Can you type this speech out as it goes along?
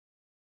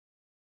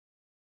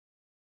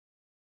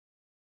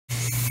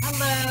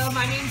Hello,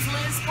 my name's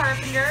Liz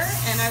Carpenter,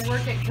 and I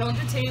work at Kiln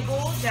To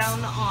Table down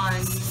on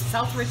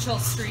South Richhill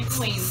Street in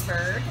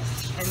Waynesburg.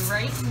 And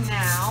right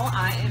now,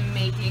 I am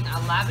making a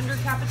lavender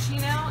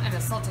cappuccino and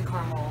a salted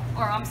caramel,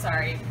 or I'm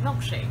sorry,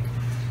 milkshake.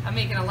 I'm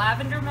making a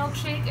lavender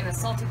milkshake and a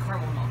salted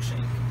caramel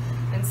milkshake.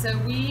 And so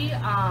we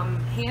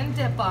hand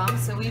dip them,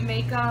 so we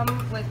make them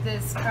with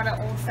this kind of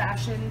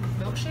old-fashioned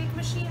milkshake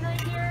machine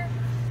right here.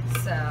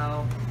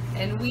 So,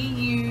 and we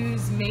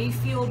use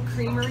Mayfield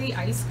Creamery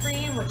ice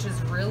cream, which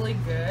is really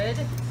good.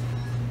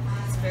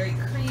 It's very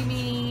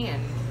creamy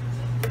and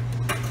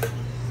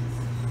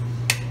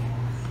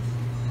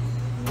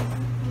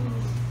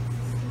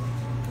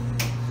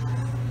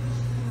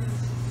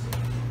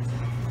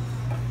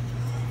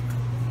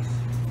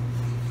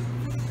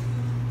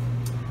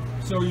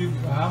so you,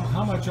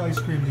 how much ice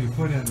cream do you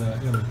put in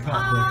the cup?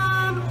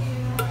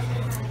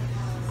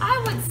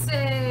 I would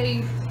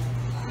say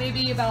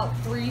maybe about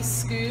 3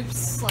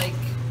 scoops, like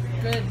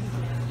good,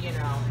 you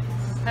know,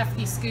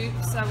 hefty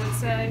scoops, I would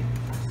say.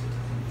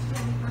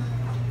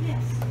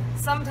 Yes.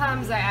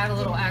 Sometimes I add a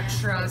little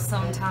extra,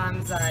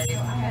 sometimes I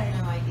had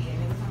no idea.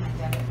 It was on my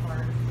debit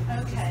card.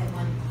 Okay.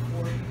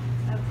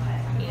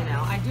 Okay. You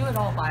know, I do it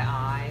all by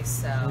eye,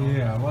 so.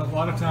 Yeah, well, a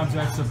lot of times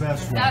that's the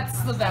best way.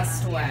 That's the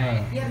best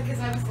way. Yeah, because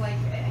I was like,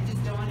 it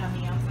just dawned on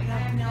me. I was like, I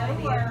have no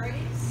idea. Worries.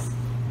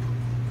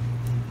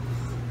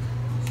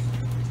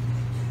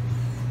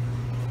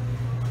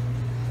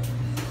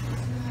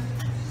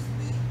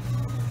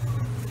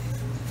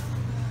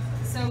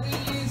 So we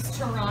use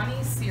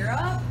Torani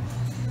syrup,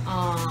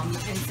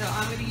 and so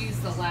I'm going to use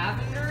the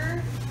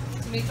lavender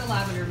to make the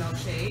lavender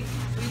milkshake.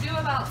 We do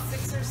about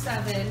 6 or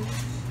 7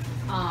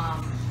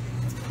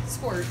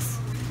 squirts,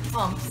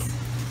 pumps.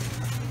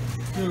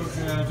 Do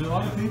a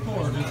lot of people,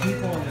 or do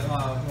people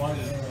like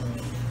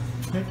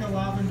pick a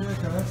lavender?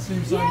 Because that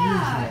seems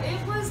Yeah,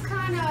 unusual. it was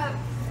kind of.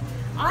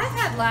 I've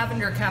had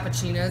lavender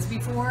cappuccinos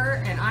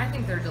before, and I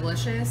think they're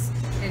delicious.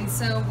 And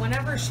so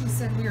whenever she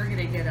said we were going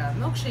to get a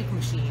milkshake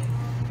machine,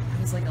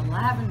 I was like, a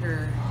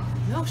lavender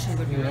milkshake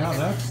would be really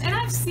good. And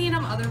I've seen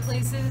them other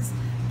places,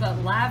 but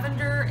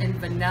lavender and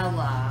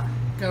vanilla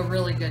go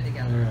really good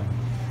together. Yeah.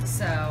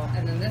 So,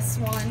 and then this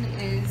one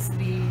is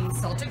the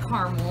salted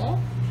caramel.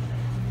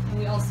 And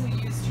we also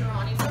use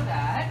Torani for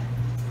that.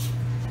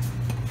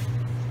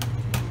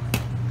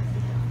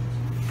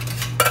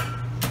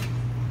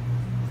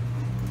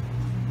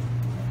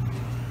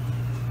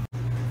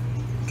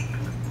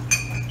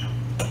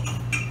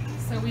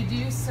 So we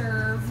do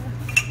serve.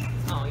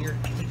 Oh, did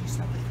you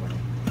stop recording?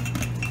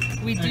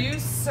 We do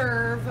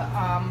serve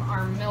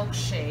our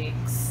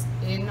milkshakes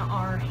in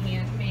our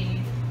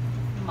handmade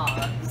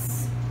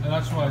mugs. And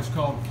that's why it's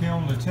called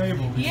Kiln To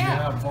Table, because you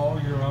have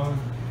all your own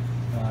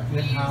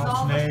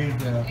in-house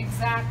made.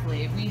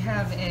 Exactly. We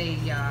have a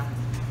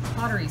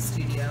pottery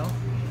studio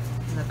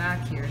in the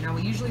back here. Now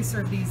we usually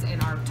serve these in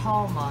our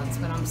tall mugs,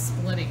 but I'm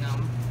splitting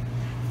them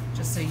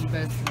just so you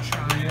both can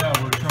try.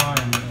 Yeah, we're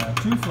trying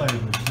 2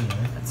 flavors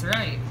today. That's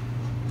right.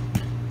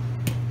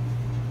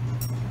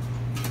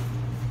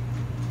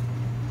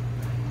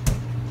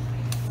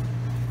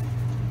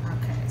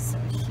 Okay, so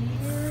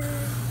here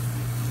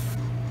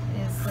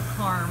is the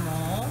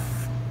caramel.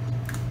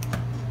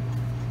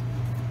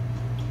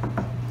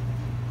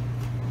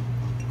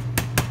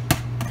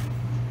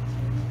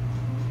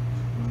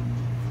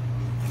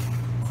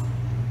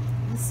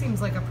 This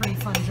seems like a pretty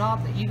fun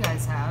job that you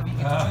guys have. You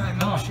get to try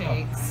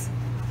milkshakes.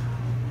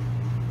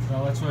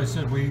 Well, that's why I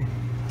said we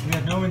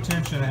had no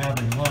intention of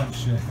having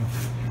lunch.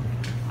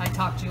 I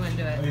talked you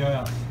into it.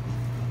 Yeah.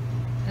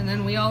 And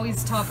then we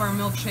always top our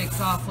milkshakes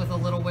off with a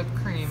little whipped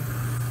cream.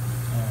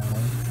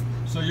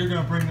 So you're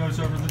going to bring those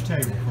over to the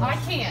table? I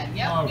can.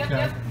 Yep. Okay.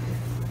 Yep.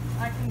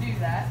 I can do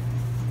that.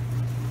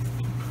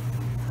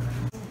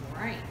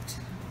 Right.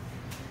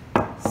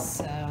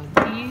 So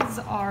these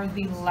are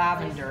the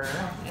lavender,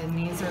 and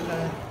these are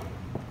the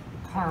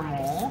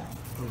caramel.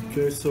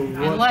 Okay, so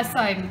what?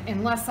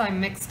 Unless I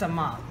mixed them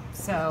up.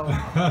 So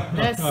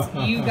this,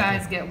 you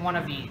guys get one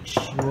of each.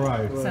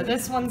 Right. So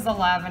this one's the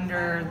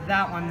lavender,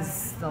 that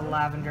one's the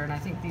lavender, and I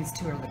think these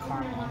 2 are the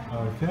caramel.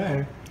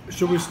 Okay.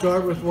 Should we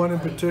start with one in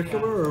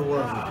particular, or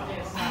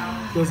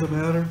what? Does it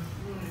matter?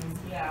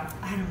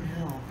 I don't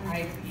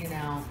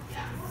know.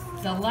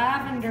 The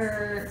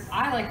lavender,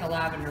 I like the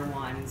lavender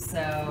one.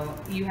 So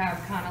you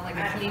have kind of like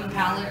a clean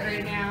palette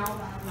right now.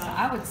 So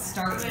I would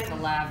start with the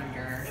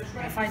lavender.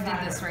 If I did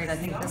this right, I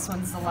think this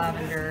one's the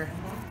lavender.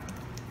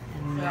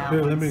 And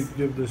Here, let me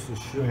give this a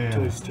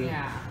taste too.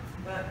 Yeah.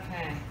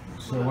 Okay.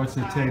 So what's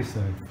it taste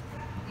like?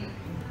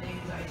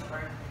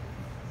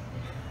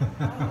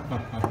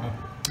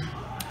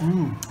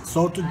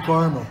 Salted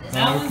caramel.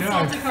 That one's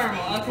salted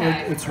caramel,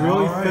 okay. It's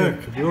really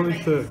thick, really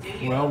thick.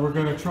 Well, we're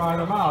going to try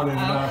them out, and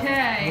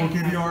we'll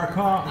give you our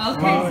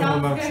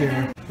compliments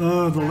here.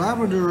 The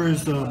lavender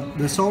is,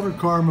 the salted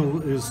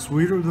caramel is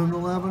sweeter than the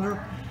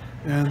lavender,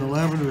 and the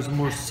lavender is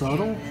more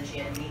subtle.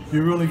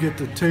 You really get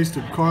the taste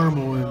of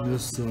caramel in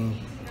this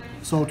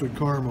salted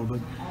caramel, but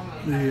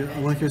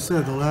like I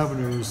said, the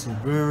lavender is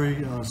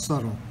very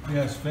subtle.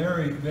 Yes,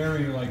 very,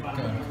 very like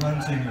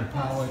cleansing your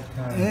palate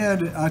kind of.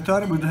 And I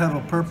thought it would have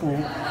a purple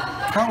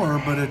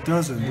color, but it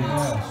doesn't.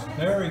 Yes,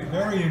 very,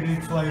 very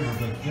unique flavor,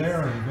 but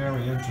very,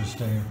 very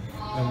interesting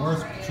and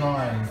worth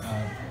trying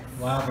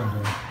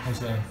lavender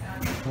as a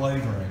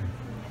flavoring.